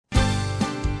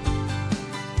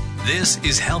This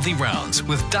is Healthy Rounds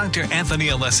with Dr. Anthony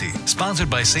Alessi,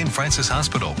 sponsored by St. Francis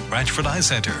Hospital, Branchford Eye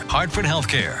Center, Hartford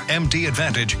Healthcare, MD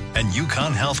Advantage, and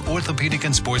UConn Health Orthopedic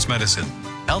and Sports Medicine.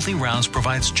 Healthy Rounds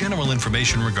provides general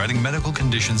information regarding medical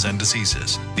conditions and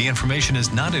diseases. The information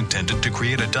is not intended to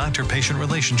create a doctor-patient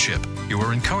relationship. You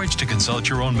are encouraged to consult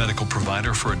your own medical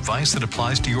provider for advice that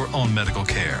applies to your own medical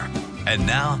care. And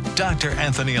now, Dr.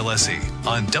 Anthony Alessi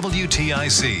on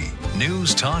WTIC,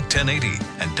 News Talk 1080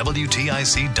 and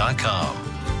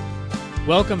WTIC.com.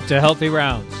 Welcome to Healthy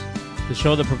Rounds, the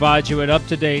show that provides you with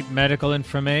up-to-date medical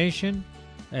information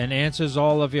and answers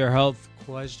all of your health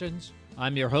questions.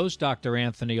 I'm your host, Dr.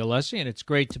 Anthony Alessi, and it's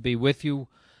great to be with you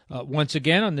once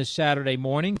again on this Saturday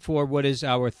morning for what is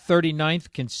our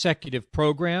 39th consecutive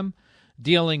program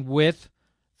dealing with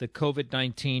the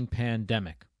COVID-19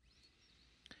 pandemic.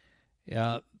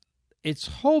 It's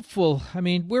hopeful. I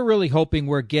mean, we're really hoping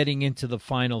we're getting into the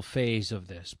final phase of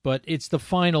this, but it's the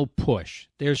final push.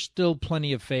 There's still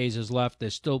plenty of phases left.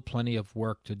 There's still plenty of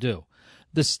work to do.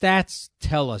 The stats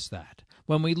tell us that.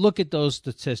 When we look at those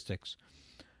statistics,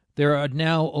 there are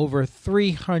now over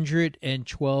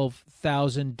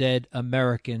 312,000 dead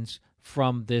Americans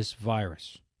from this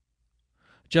virus.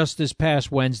 Just this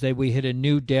past Wednesday, we hit a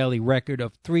new daily record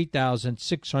of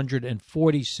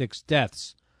 3,646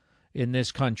 deaths in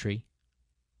this country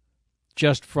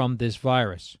just from this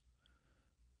virus.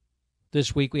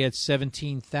 This week, we had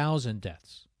 17,000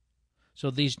 deaths. So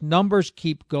these numbers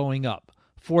keep going up.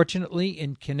 Fortunately,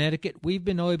 in Connecticut, we've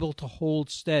been able to hold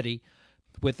steady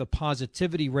with a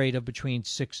positivity rate of between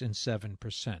 6 and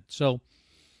 7%. So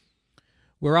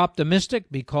we're optimistic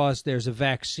because there's a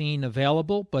vaccine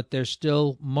available, but there's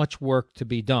still much work to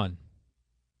be done.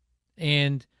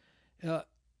 And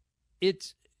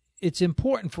it's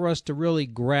important for us to really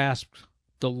grasp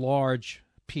the large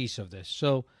piece of this.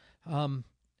 So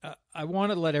I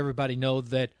want to let everybody know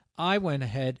that I went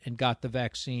ahead and got the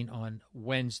vaccine on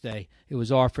Wednesday. It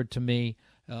was offered to me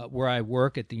where I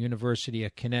work at the University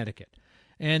of Connecticut.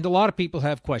 And a lot of people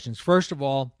have questions. First of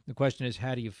all, the question is,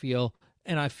 how do you feel?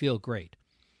 And I feel great.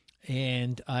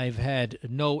 And I've had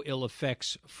no ill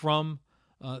effects from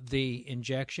the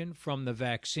injection, from the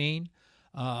vaccine.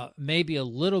 Maybe a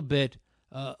little bit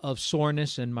of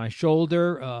soreness in my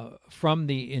shoulder from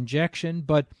the injection.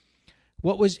 But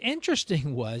what was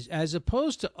interesting was, as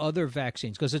opposed to other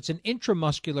vaccines, because it's an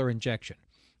intramuscular injection,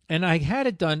 and I had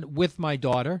it done with my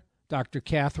daughter, Dr.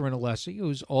 Catherine Alessi,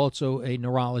 who's also a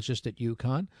neurologist at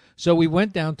UConn. So we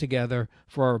went down together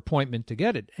for our appointment to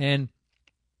get it. And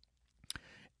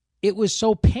it was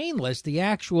so painless, the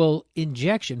actual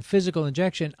injection, physical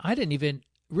injection, I didn't even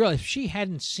realize. If she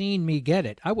hadn't seen me get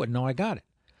it, I wouldn't know I got it.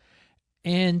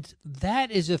 And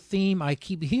that is a theme I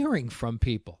keep hearing from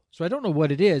people. So I don't know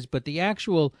what it is, but the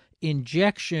actual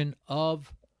injection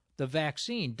of the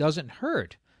vaccine doesn't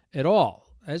hurt at all,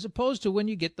 as opposed to when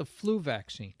you get the flu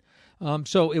vaccine.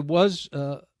 So it was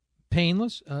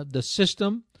painless. The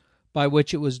system by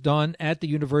which it was done at the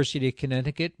University of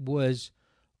Connecticut was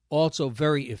also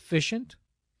very efficient.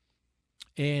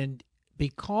 And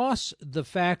because the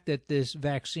fact that this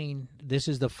vaccine, this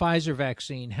is the Pfizer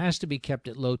vaccine, has to be kept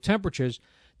at low temperatures,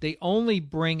 they only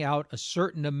bring out a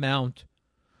certain amount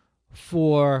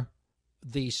for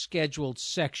the scheduled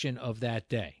section of that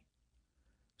day.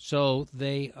 So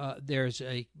there's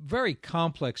a very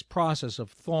complex process of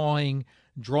thawing,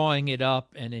 drawing it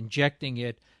up, and injecting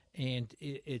it, and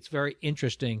it's very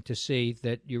interesting to see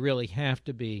that you really have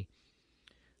to be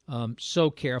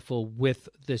so careful with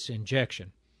this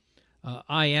injection.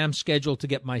 I am scheduled to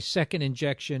get my second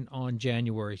injection on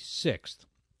January 6th.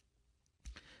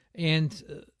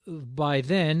 And by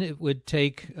then, it would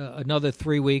take another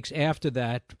 3 weeks after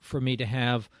that for me to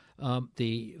have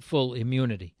the full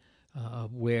immunity,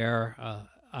 where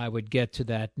I would get to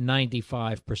that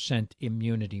 95%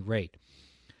 immunity rate.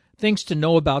 Things to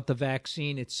know about the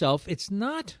vaccine itself: it's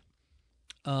not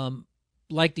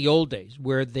like the old days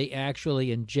where they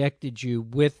actually injected you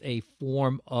with a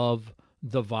form of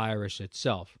the virus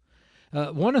itself.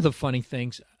 One of the funny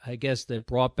things, I guess, that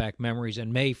brought back memories,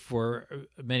 and may for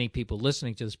many people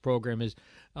listening to this program, is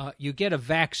you get a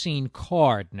vaccine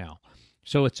card now.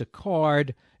 So it's a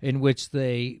card in which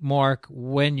they mark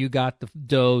when you got the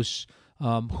dose,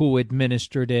 who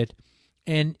administered it.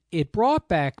 And it brought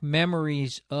back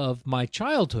memories of my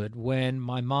childhood when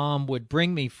my mom would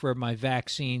bring me for my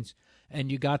vaccines,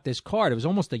 and you got this card. It was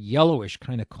almost a yellowish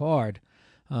kind of card.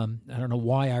 I don't know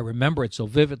why I remember it so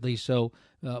vividly. So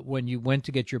when you went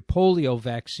to get your polio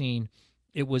vaccine,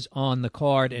 it was on the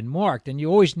card and marked. And you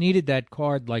always needed that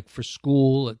card, like for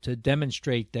school, to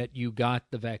demonstrate that you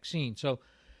got the vaccine. So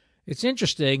it's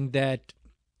interesting that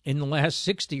in the last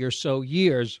 60 or so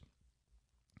years,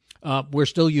 We're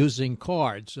still using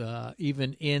cards,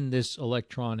 even in this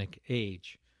electronic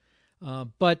age.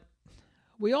 But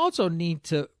we also need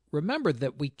to remember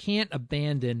that we can't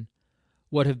abandon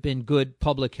what have been good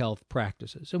public health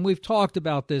practices. And we've talked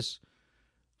about this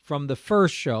from the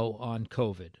first show on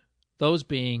COVID, those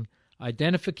being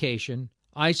identification,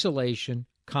 isolation,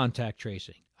 contact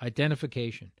tracing.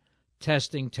 Identification,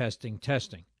 testing, testing,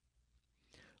 testing.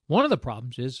 One of the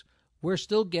problems is we're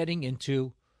still getting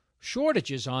into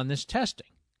shortages on this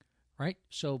testing, right?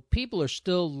 So people are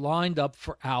still lined up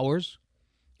for hours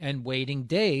and waiting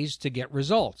days to get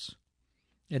results.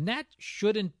 And that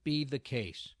shouldn't be the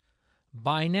case.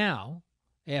 By now,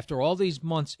 after all these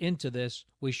months into this,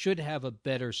 we should have a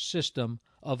better system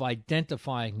of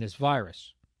identifying this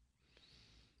virus.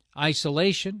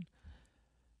 Isolation,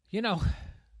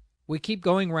 we keep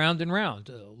going round and round,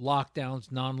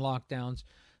 lockdowns, non-lockdowns.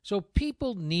 So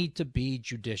people need to be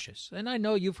judicious. And I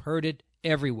know you've heard it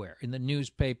everywhere, in the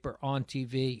newspaper, on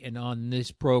TV, and on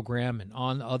this program, and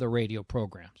on other radio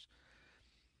programs.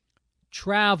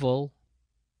 Travel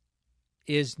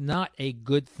is not a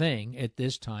good thing at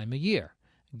this time of year.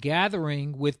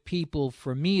 Gathering with people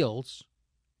for meals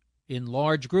in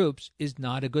large groups is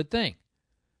not a good thing.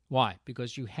 Why?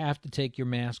 Because you have to take your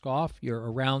mask off.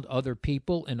 You're around other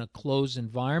people in a closed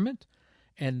environment,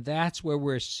 and that's where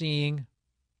we're seeing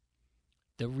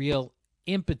the real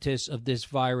impetus of this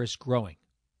virus growing.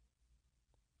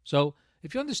 So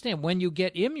if you understand, when you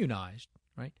get immunized,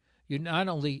 right, you not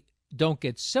only don't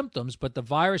get symptoms, but the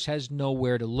virus has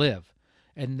nowhere to live.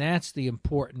 And that's the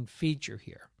important feature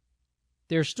here.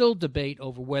 There's still debate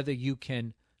over whether you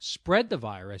can spread the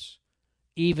virus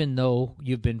even though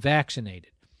you've been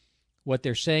vaccinated. What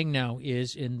they're saying now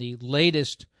is, in the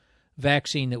latest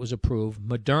vaccine that was approved,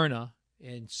 Moderna,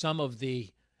 in some of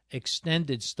the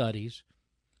extended studies,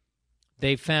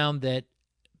 they found that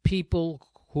people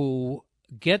who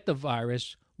get the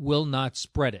virus will not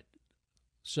spread it.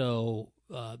 So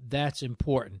that's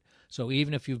important. So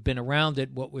even if you've been around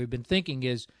it, what we've been thinking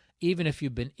is, even if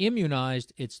you've been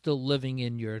immunized, it's still living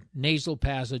in your nasal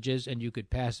passages and you could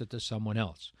pass it to someone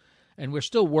else. And we're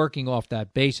still working off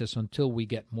that basis until we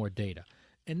get more data.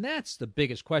 And that's the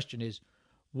biggest question, is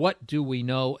what do we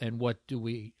know and what do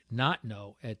we not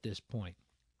know at this point?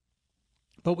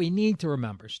 But we need to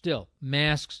remember still,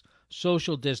 masks,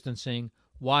 social distancing,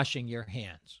 washing your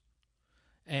hands,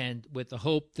 and with the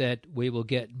hope that we will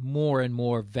get more and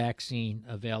more vaccine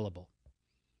available.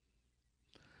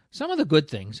 Some of the good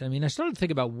things, I started to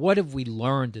think about what have we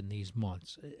learned in these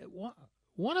months.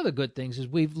 One of the good things is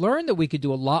we've learned that we could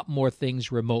do a lot more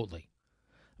things remotely.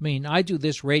 I do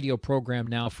this radio program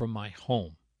now from my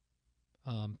home,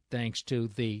 thanks to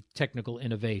the technical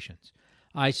innovations.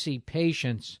 I see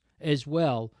patients as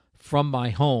well from my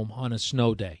home on a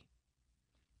snow day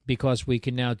because we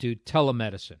can now do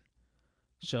telemedicine.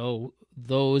 So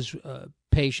those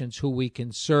patients who we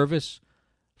can service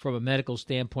from a medical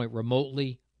standpoint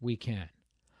remotely, we can.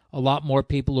 A lot more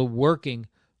people are working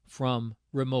from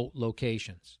remote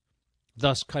locations,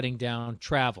 thus cutting down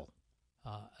travel.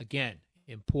 Again,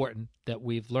 important that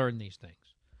we've learned these things.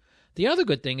 The other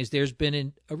good thing is there's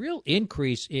been a real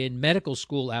increase in medical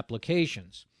school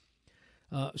applications.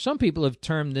 Some people have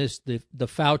termed this the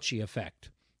Fauci effect,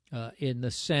 in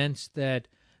the sense that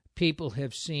people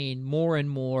have seen more and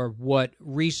more what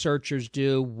researchers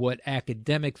do, what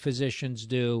academic physicians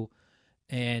do,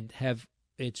 and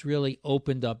it's really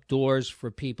opened up doors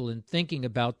for people in thinking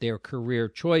about their career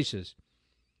choices.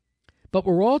 But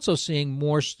we're also seeing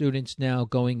more students now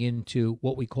going into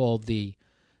what we call the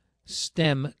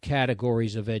STEM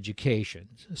categories of education: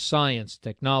 science,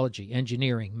 technology,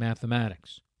 engineering,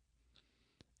 mathematics.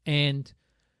 And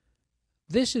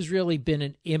this has really been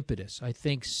an impetus, I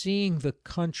think, seeing the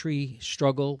country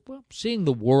struggle, seeing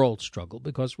the world struggle,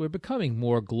 because we're becoming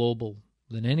more global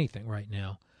than anything right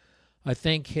now, I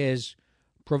think has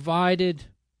provided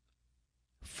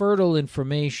fertile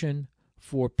information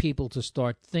for people to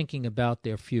start thinking about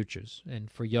their futures, and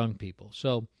for young people.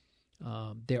 So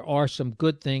there are some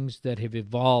good things that have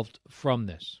evolved from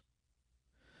this.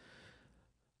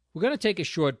 We're going to take a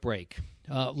short break.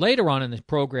 Later on in the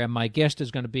program, my guest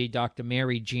is going to be Dr.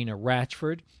 Mary Gina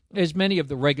Ratchford. As many of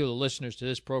the regular listeners to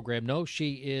this program know,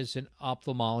 she is an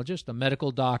ophthalmologist, a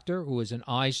medical doctor who is an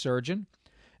eye surgeon,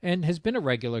 and has been a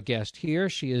regular guest here.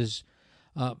 She is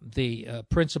the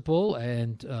principal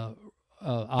and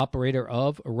operator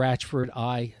of Ratchford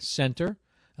Eye Center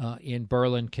in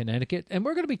Berlin, Connecticut. And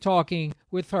we're going to be talking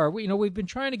with her. We've been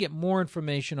trying to get more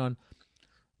information on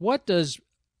what does the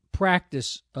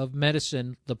practice of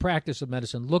medicine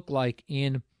look like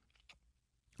in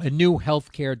a new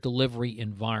healthcare delivery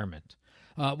environment.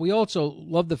 We also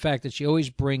love the fact that she always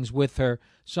brings with her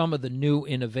some of the new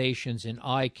innovations in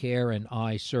eye care and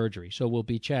eye surgery. So we'll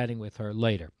be chatting with her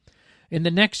later. In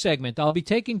the next segment, I'll be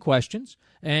taking questions,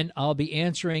 and I'll be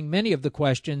answering many of the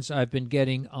questions I've been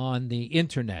getting on the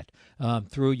internet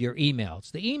through your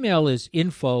emails. The email is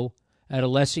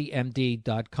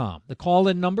info@alessimd.com. The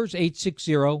call-in number is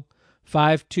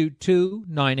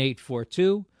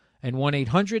 860-522-9842 and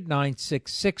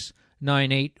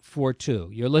 1-800-966-9842.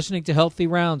 You're listening to Healthy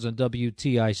Rounds on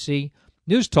WTIC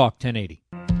News Talk 1080.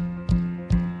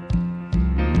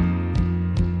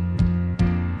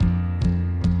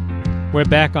 We're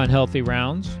back on Healthy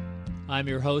Rounds. I'm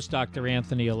your host, Dr.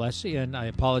 Anthony Alessi, and I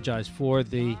apologize for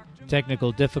the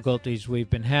technical difficulties we've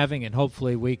been having, and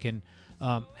hopefully we can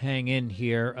hang in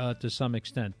here to some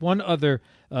extent. One other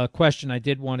question I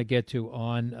did want to get to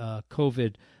on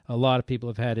COVID a lot of people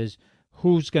have had is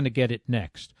who's going to get it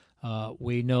next?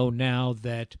 We know now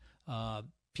that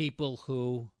people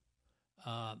who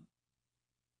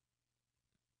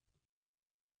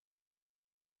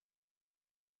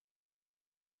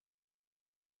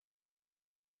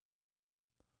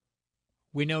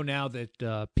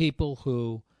people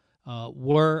who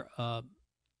were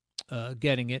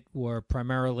getting it were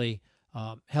primarily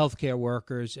healthcare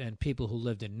workers and people who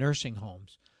lived in nursing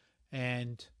homes.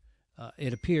 And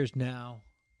it appears now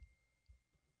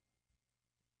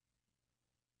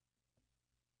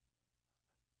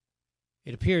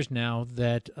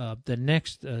that the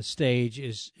next stage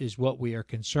is what we are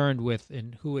concerned with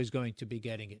and who is going to be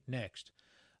getting it next.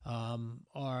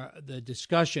 The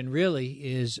discussion really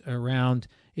is around,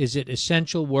 is it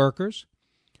essential workers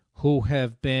who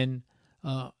have been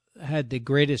had the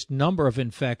greatest number of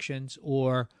infections,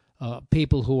 or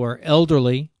people who are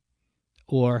elderly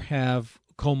or have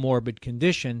comorbid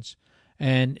conditions?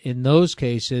 And in those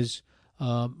cases,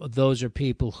 those are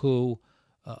people who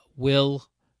will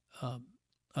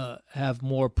have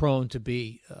more prone to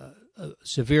be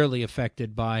severely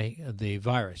affected by the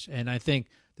virus. And I think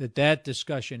that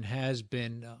discussion has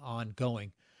been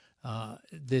ongoing.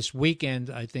 This weekend,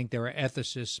 I think there are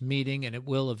ethicists meeting, and it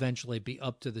will eventually be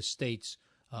up to the states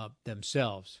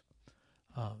themselves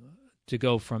to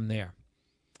go from there.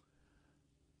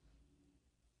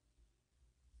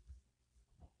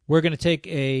 We're going to take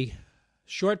a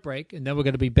short break, and then we're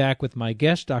going to be back with my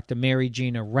guest, Dr. Mary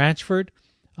Gina Ratchford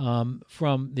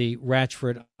from the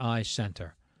Ratchford Eye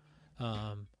Center.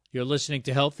 You're listening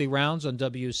to Healthy Rounds on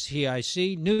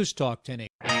WCIC News Talk 1080.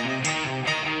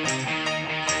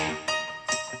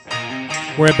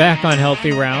 We're back on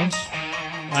Healthy Rounds.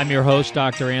 I'm your host,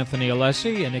 Dr. Anthony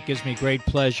Alessi, and it gives me great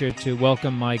pleasure to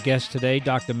welcome my guest today,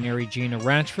 Dr. Mary Gina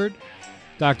Ratchford.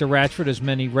 Dr. Ratchford, as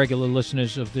many regular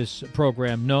listeners of this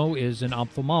program know, is an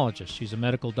ophthalmologist. She's a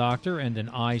medical doctor and an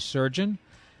eye surgeon,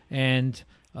 and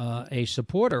a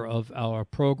supporter of our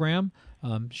program.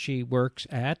 She works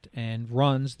at and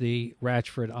runs the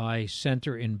Ratchford Eye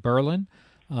Center in Berlin.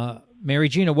 Mary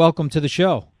Gina, welcome to the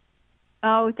show.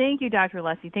 Oh, thank you, Dr.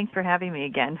 Alessi. Thanks for having me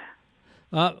again.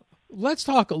 Let's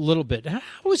talk a little bit. How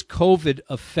has COVID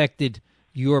affected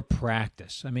your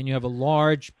practice? I mean, you have a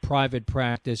large private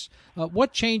practice.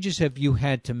 What changes have you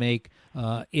had to make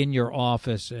in your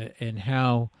office and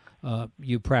how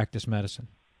you practice medicine?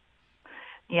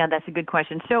 Yeah, that's a good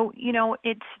question. So,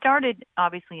 it started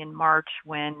obviously in March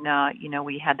when,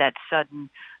 we had that sudden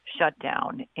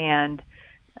shutdown. And,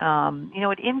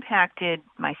 it impacted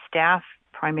my staff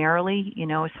primarily,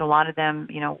 so a lot of them,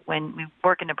 when we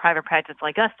work in a private practice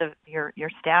like us, your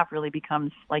staff really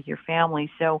becomes like your family.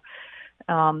 So,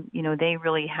 they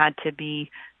really had to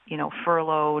be,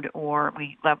 furloughed, or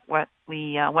we went with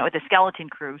the skeleton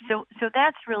crew. So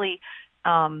that's really,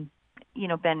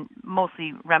 been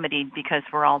mostly remedied because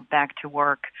we're all back to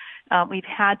work. We've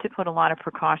had to put a lot of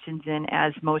precautions in,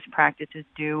 as most practices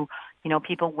do.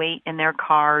 People wait in their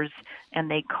cars and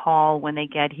they call when they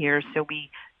get here, so we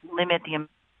limit the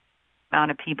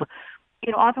amount of people.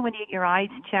 Often when you get your eyes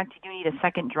checked, you do need a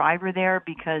second driver there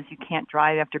because you can't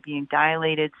drive after being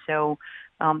dilated. So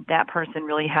that person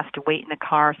really has to wait in the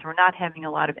car. So we're not having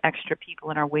a lot of extra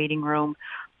people in our waiting room.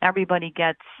 Everybody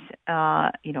gets,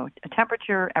 a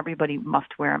temperature. Everybody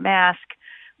must wear a mask.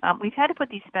 We've had to put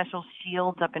these special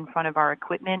shields up in front of our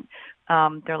equipment.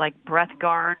 They're like breath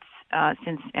guards,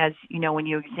 since, as you know, when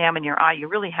you examine your eye, you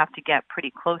really have to get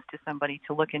pretty close to somebody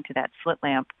to look into that slit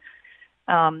lamp.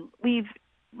 We've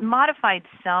modified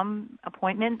some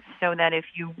appointments so that if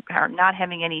you are not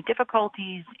having any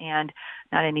difficulties and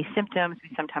not any symptoms, we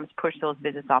sometimes push those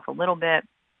visits off a little bit.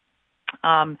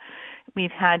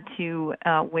 We've had to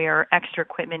wear extra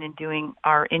equipment in doing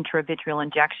our intravitreal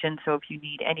injections. So if you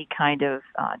need any kind of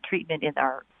treatment in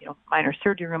our, minor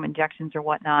surgery room injections or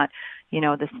whatnot,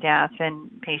 the staff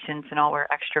and patients and all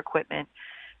wear extra equipment.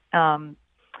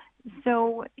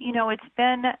 So, it's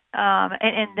been,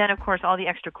 and then of course all the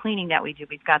extra cleaning that we do.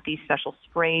 We've got these special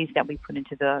sprays that we put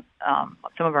into the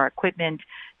some of our equipment.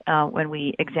 When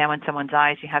we examine someone's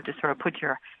eyes, you have to sort of put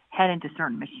your head into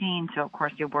certain machines. So of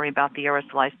course you worry about the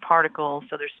aerosolized particles.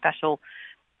 So there's special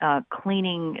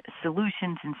cleaning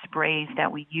solutions and sprays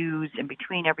that we use in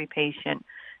between every patient.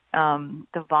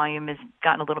 The volume has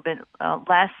gotten a little bit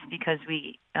less because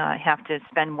we have to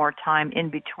spend more time in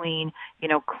between,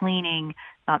 cleaning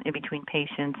in between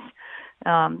patients.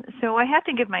 So I have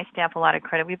to give my staff a lot of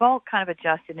credit. We've all kind of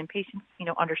adjusted, and patients,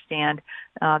 understand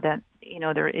that,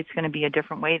 it's going to be a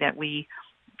different way that we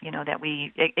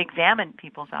examine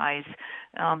people's eyes.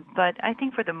 But I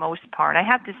think for the most part, I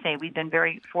have to say we've been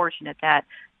very fortunate that,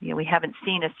 we haven't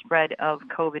seen a spread of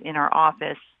COVID in our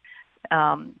office,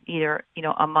 either,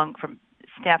 from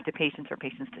staff to patients or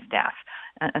patients to staff.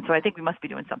 And so I think we must be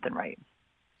doing something right.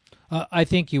 I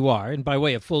think you are. And by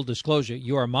way of full disclosure,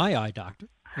 you are my eye doctor.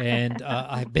 And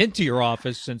I've been to your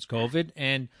office since COVID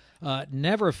and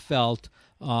never felt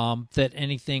that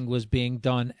anything was being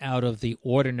done out of the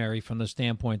ordinary from the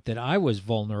standpoint that I was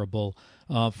vulnerable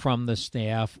from the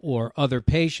staff or other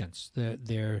patients.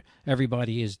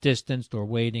 Everybody is distanced or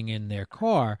waiting in their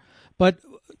car. But,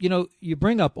 you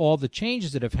bring up all the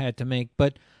changes that have had to make,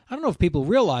 but I don't know if people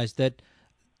realize that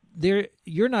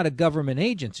you're not a government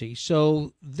agency,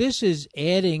 so this is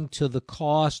adding to the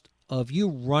cost of you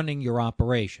running your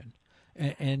operation.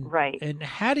 And right. And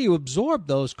how do you absorb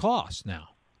those costs now?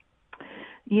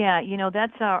 Yeah,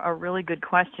 that's a really good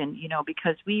question,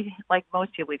 because we, like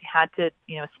most people, we've had to,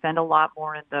 spend a lot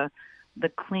more in the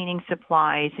cleaning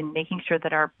supplies and making sure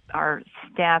that our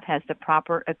staff has the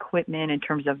proper equipment in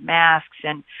terms of masks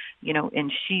and,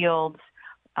 and shields.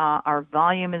 Our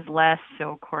volume is less,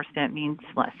 so of course that means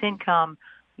less income.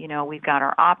 We've got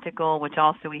our optical, which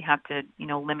also we have to,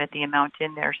 limit the amount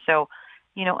in there. So,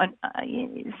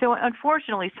 so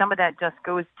unfortunately, some of that just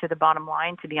goes to the bottom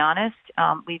line, to be honest.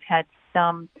 We've had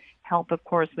some help, of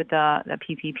course, with the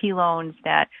PPP loans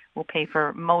that will pay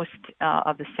for most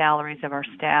of the salaries of our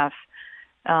staff.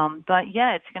 But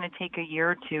yeah, it's going to take a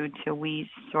year or two till we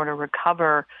sort of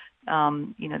recover,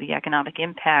 the economic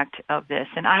impact of this.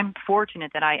 And I'm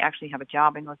fortunate that I actually have a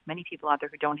job. I know there's many people out there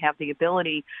who don't have the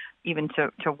ability even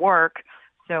to work.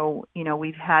 So,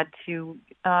 we've had to,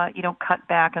 cut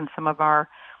back on some of our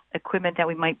equipment that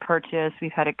we might purchase.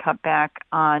 We've had to cut back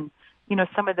on,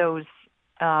 some of those,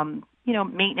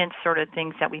 maintenance sort of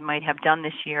things that we might have done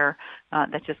this year.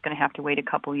 That's just going to have to wait a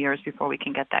couple years before we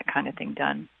can get that kind of thing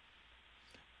done.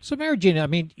 So, Mary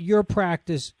Jean, your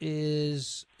practice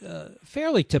is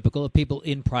fairly typical of people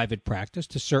in private practice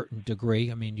to a certain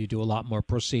degree. You do a lot more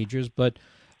procedures, but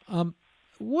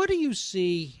what do you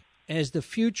see as the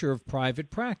future of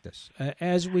private practice?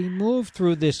 As we move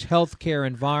through this healthcare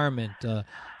environment,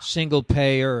 single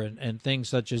payer and things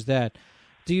such as that,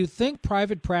 do you think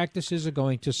private practices are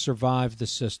going to survive the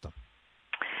system?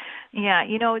 Yeah,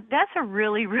 that's a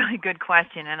really, really good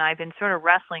question, and I've been sort of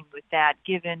wrestling with that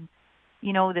given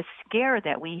the scare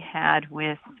that we had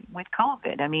with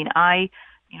COVID.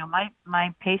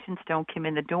 My patients don't come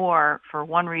in the door for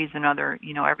one reason or another.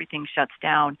 Everything shuts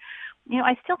down.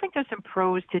 I still think there's some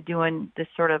pros to doing this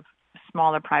sort of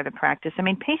smaller private practice.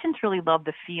 Patients really love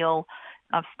the feel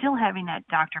of still having that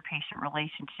doctor-patient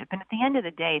relationship. And at the end of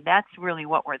the day, that's really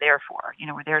what we're there for.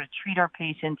 We're there to treat our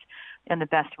patients in the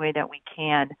best way that we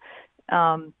can.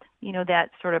 That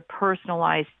sort of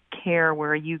personalized care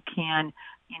where you can,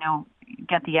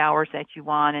 get the hours that you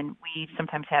want. And we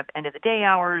sometimes have end-of-the-day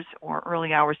hours or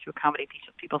early hours to accommodate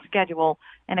people's schedule.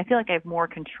 And I feel like I have more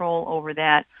control over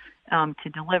that to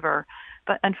deliver.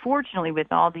 But unfortunately,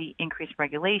 with all the increased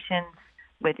regulations,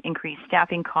 with increased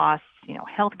staffing costs,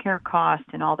 healthcare costs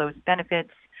and all those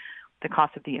benefits, the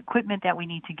cost of the equipment that we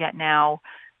need to get now,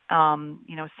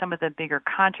 some of the bigger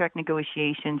contract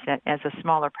negotiations that as a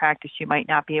smaller practice you might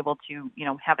not be able to,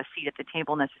 have a seat at the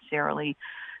table necessarily.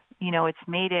 It's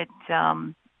made it,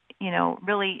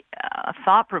 really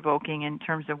thought-provoking in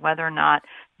terms of whether or not,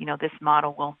 this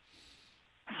model will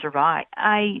survive.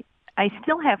 I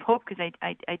still have hope because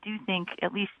I do think,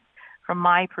 at least from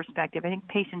my perspective, I think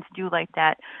patients do like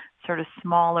that sort of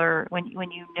smaller, when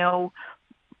the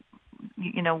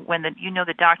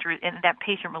doctor and that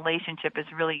patient relationship is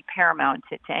really paramount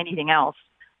to anything else,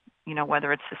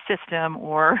 whether it's the system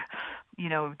or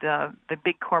the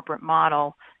big corporate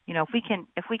model. If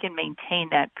we can maintain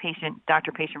that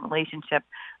doctor-patient relationship,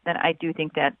 then I do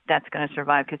think that that's going to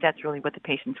survive, because that's really what the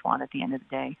patients want at the end of the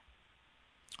day.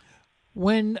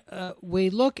 When we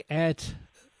look at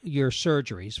your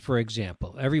surgeries, for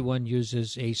example, everyone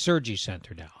uses a surgery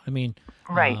center now. I mean,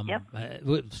 right? Yep.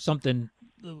 Something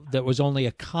that was only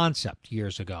a concept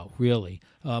years ago, really,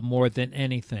 more than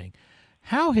anything.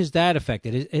 How has that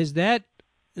affected? Is that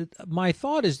my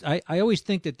thought is I always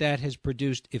think that has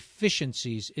produced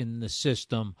efficiencies in the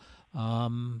system.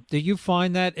 Do you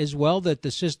find that as well, that the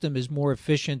system is more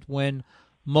efficient when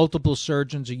multiple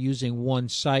surgeons are using one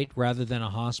site rather than a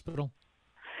hospital?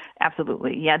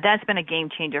 Absolutely. Yeah, that's been a game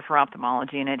changer for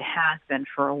ophthalmology, and it has been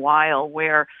for a while,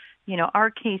 where,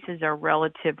 our cases are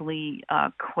relatively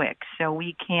quick. So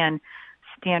we can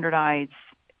standardize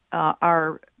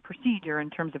our procedure in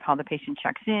terms of how the patient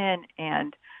checks in,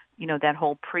 and that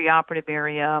whole preoperative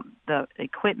area, the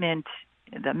equipment,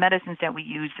 the medicines that we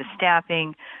use, the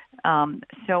staffing.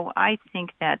 So I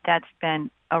think that's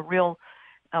been a real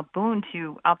boon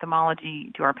to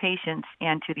ophthalmology, to our patients,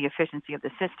 and to the efficiency of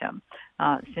the system.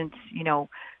 Since,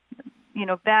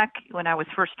 back when I was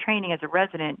first training as a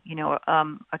resident,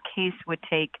 a case would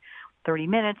take 30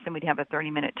 minutes, and we'd have a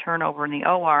 30-minute turnover in the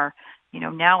OR.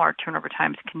 Now our turnover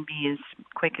times can be as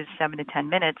quick as 7 to 10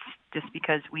 minutes, just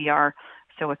because we are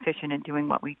so efficient in doing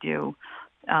what we do.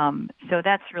 So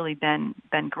that's really been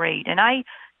great. And I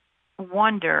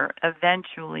wonder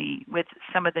eventually, with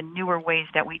some of the newer ways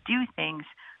that we do things,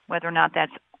 whether or not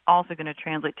that's also going to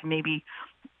translate to maybe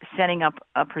setting up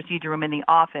a procedure room in the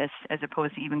office, as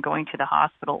opposed to even going to the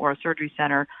hospital or a surgery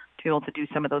center to be able to do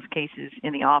some of those cases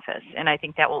in the office. And I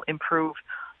think that will improve,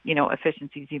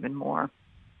 efficiencies even more.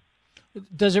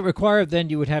 Does it require then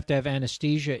you would have to have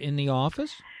anesthesia in the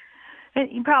office?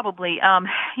 Probably.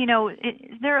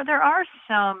 There are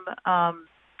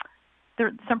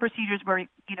some procedures where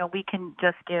we can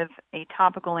just give a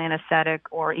topical anesthetic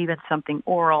or even something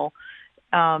oral,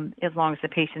 as long as the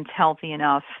patient's healthy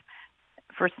enough.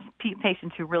 For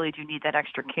patients who really do need that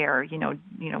extra care,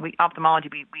 ophthalmology,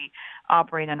 we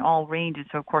operate on all ranges.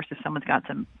 So of course, if someone's got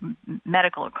some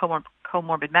medical or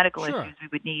comorbid medical Sure. issues, we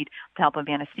would need the help of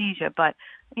anesthesia. But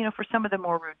for some of the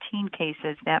more routine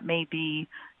cases, that may be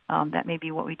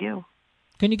what we do.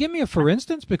 Can you give me a for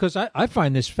instance? Because I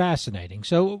find this fascinating.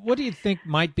 So what do you think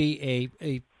might be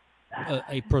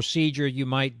a procedure you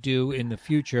might do in the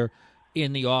future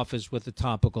in the office with a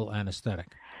topical anesthetic?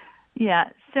 Yeah.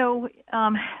 So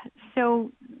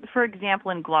for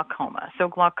example, in glaucoma. So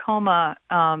glaucoma,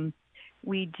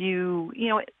 we do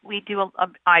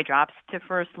eye drops to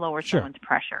first lower Sure. someone's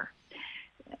pressure.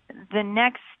 The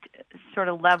next sort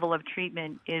of level of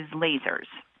treatment is lasers.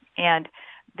 And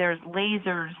there's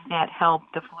lasers that help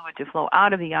the fluid to flow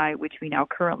out of the eye, which we now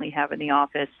currently have in the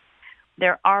office.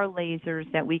 There are lasers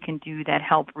that we can do that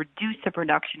help reduce the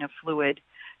production of fluid.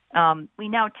 We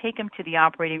now take them to the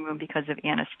operating room because of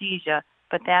anesthesia,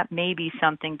 but that may be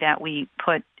something that we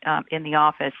put in the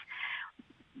office.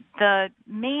 The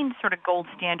main sort of gold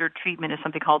standard treatment is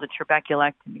something called a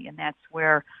trabeculectomy, and that's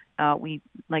where we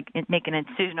make an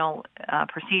incisional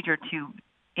procedure to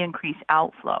increase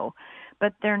outflow.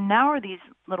 But there now are these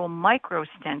little micro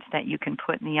stents that you can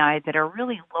put in the eye that are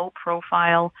really low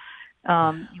profile.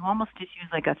 You almost just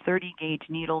use like a 30-gauge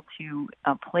needle to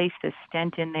place the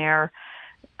stent in there.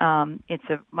 It's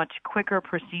a much quicker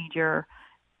procedure,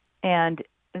 and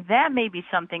that may be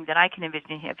something that I can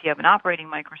envision if you have an operating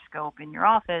microscope in your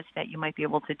office, that you might be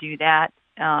able to do that,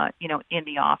 in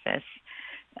the office.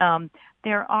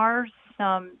 There are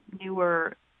some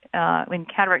newer, in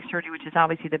cataract surgery, which is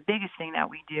obviously the biggest thing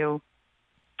that we do,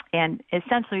 and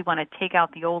essentially we want to take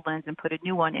out the old lens and put a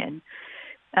new one in.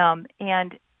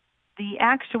 And the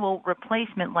actual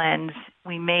replacement lens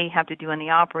we may have to do in the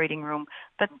operating room,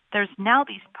 but there's now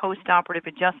these post-operative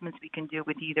adjustments we can do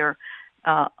with either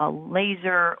a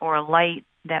laser or a light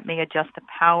that may adjust the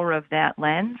power of that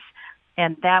lens,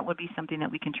 and that would be something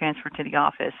that we can transfer to the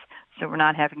office, so we're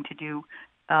not having to do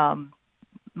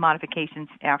modifications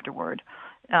afterward.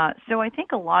 So I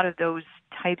think a lot of those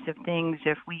types of things,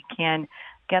 if we can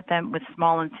get them with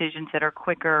small incisions that are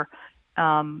quicker,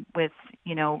 with,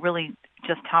 really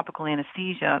just topical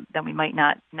anesthesia, then we might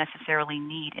not necessarily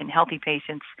need in healthy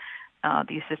patients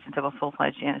the assistance of a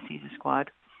full-fledged anesthesia squad.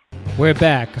 We're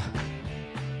back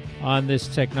on this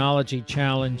technology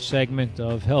challenge segment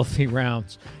of Healthy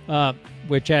Rounds.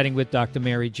 We're chatting with Dr.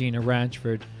 Mary Gina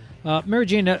Ranchford. Mary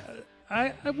Gina,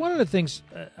 one of the things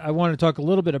I want to talk a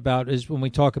little bit about is when we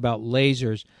talk about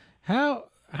lasers. How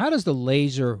does the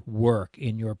laser work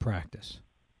in your practice?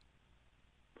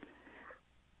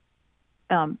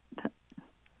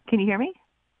 Can you hear me?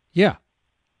 Yeah.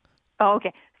 Oh,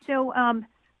 okay. So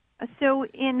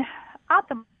in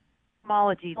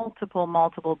ophthalmology,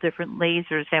 multiple different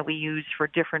lasers that we use for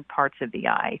different parts of the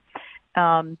eye.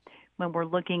 When we're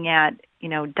looking at,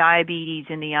 diabetes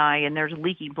in the eye and there's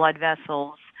leaky blood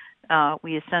vessels,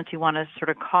 we essentially want to sort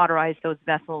of cauterize those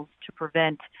vessels to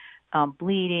prevent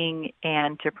bleeding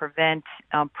and to prevent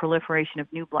proliferation of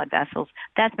new blood vessels.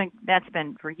 That's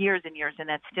been for years and years, and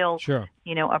that's still, Sure.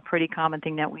 A pretty common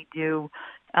thing that we do.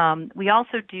 We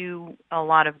also do a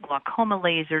lot of glaucoma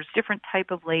lasers, different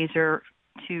type of laser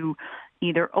to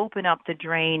either open up the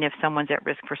drain if someone's at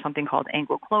risk for something called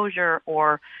angle closure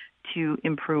or to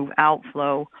improve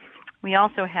outflow. We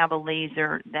also have a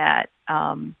laser that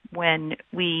when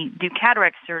we do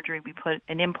cataract surgery, we put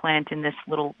an implant in this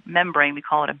little membrane. We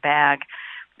call it a bag.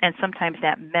 And sometimes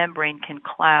that membrane can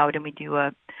cloud, and we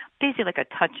do basically like a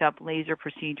touch-up laser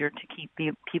procedure to keep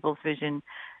people's vision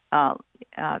to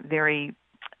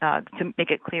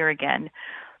make it clear again.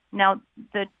 Now,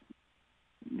 the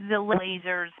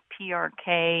lasers,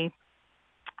 PRK,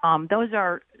 those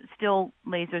are still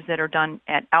lasers that are done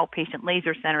at outpatient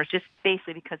laser centers, just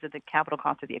basically because of the capital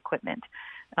cost of the equipment.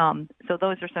 So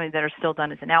those are something that are still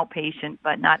done as an outpatient,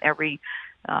 but not every,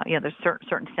 there's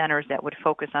certain centers that would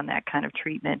focus on that kind of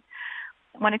treatment.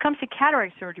 When it comes to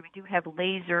cataract surgery, we do have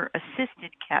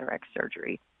laser-assisted cataract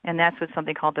surgery, and that's with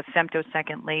something called the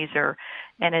femtosecond laser,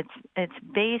 and it's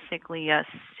basically a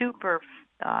super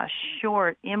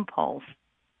short impulse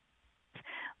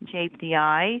shape the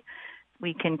eye.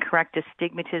 We can correct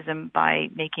astigmatism by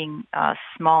making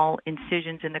small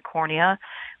incisions in the cornea.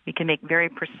 We can make very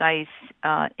precise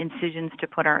incisions to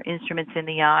put our instruments in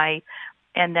the eye.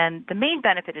 And then the main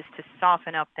benefit is to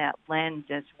soften up that lens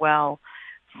as well.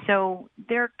 So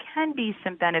there can be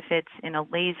some benefits in a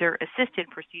laser-assisted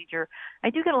procedure.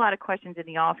 I do get a lot of questions in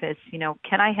the office,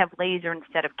 can I have laser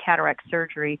instead of cataract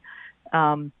surgery?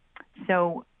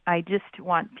 So I just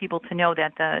want people to know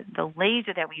that the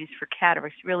laser that we use for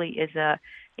cataracts really is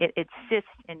it assists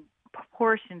in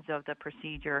portions of the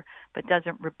procedure, but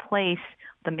doesn't replace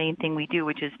the main thing we do,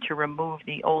 which is to remove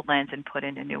the old lens and put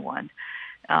in a new one.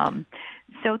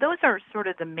 So those are sort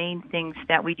of the main things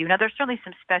that we do. Now, there's certainly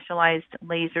some specialized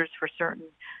lasers for certain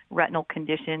retinal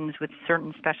conditions with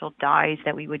certain special dyes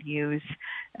that we would use.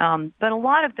 But a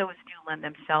lot of those do lend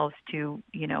themselves to,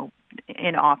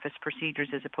 in-office procedures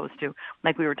as opposed to,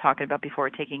 like we were talking about before,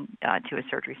 taking to a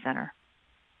surgery center.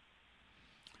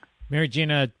 Mary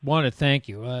Jean, I want to thank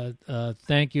you.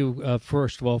 Thank you,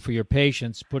 first of all, for your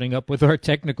patience putting up with our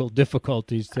technical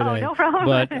difficulties today. Oh, no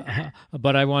problem.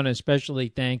 But I want to especially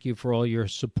thank you for all your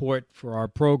support for our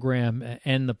program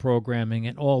and the programming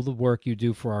and all the work you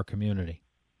do for our community.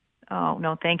 Oh,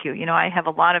 no, thank you. I have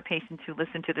a lot of patients who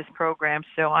listen to this program,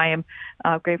 so I am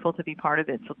grateful to be part of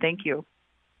it. So thank you.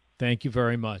 Thank you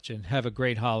very much, and have a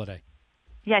great holiday.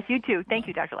 Yes, you too. Thank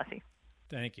you, Dr. Alessi.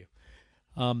 Thank you.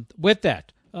 With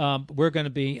that, we're going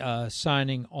to be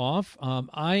signing off.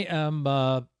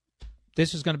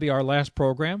 This is going to be our last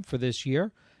program for this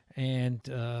year. And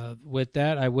with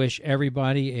that, I wish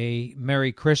everybody a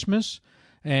Merry Christmas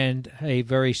and a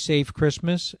very safe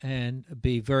Christmas, and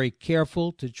be very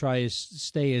careful to try to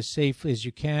stay as safe as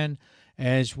you can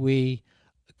as we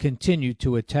continue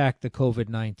to attack the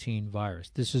COVID-19 virus.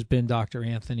 This has been Dr.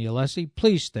 Anthony Alessi.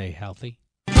 Please stay healthy.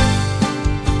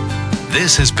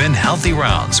 This has been Healthy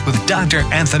Rounds with Dr.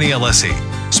 Anthony Alessi,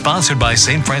 sponsored by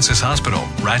St. Francis Hospital,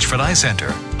 Ratchford Eye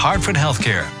Center, Hartford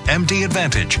Healthcare, MD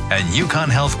Advantage, and Yukon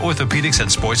Health Orthopedics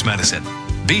and Sports Medicine.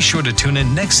 Be sure to tune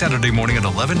in next Saturday morning at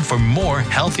 11 for more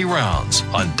Healthy Rounds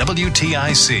on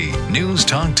WTIC News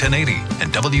Talk 1080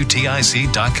 and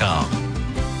WTIC.com.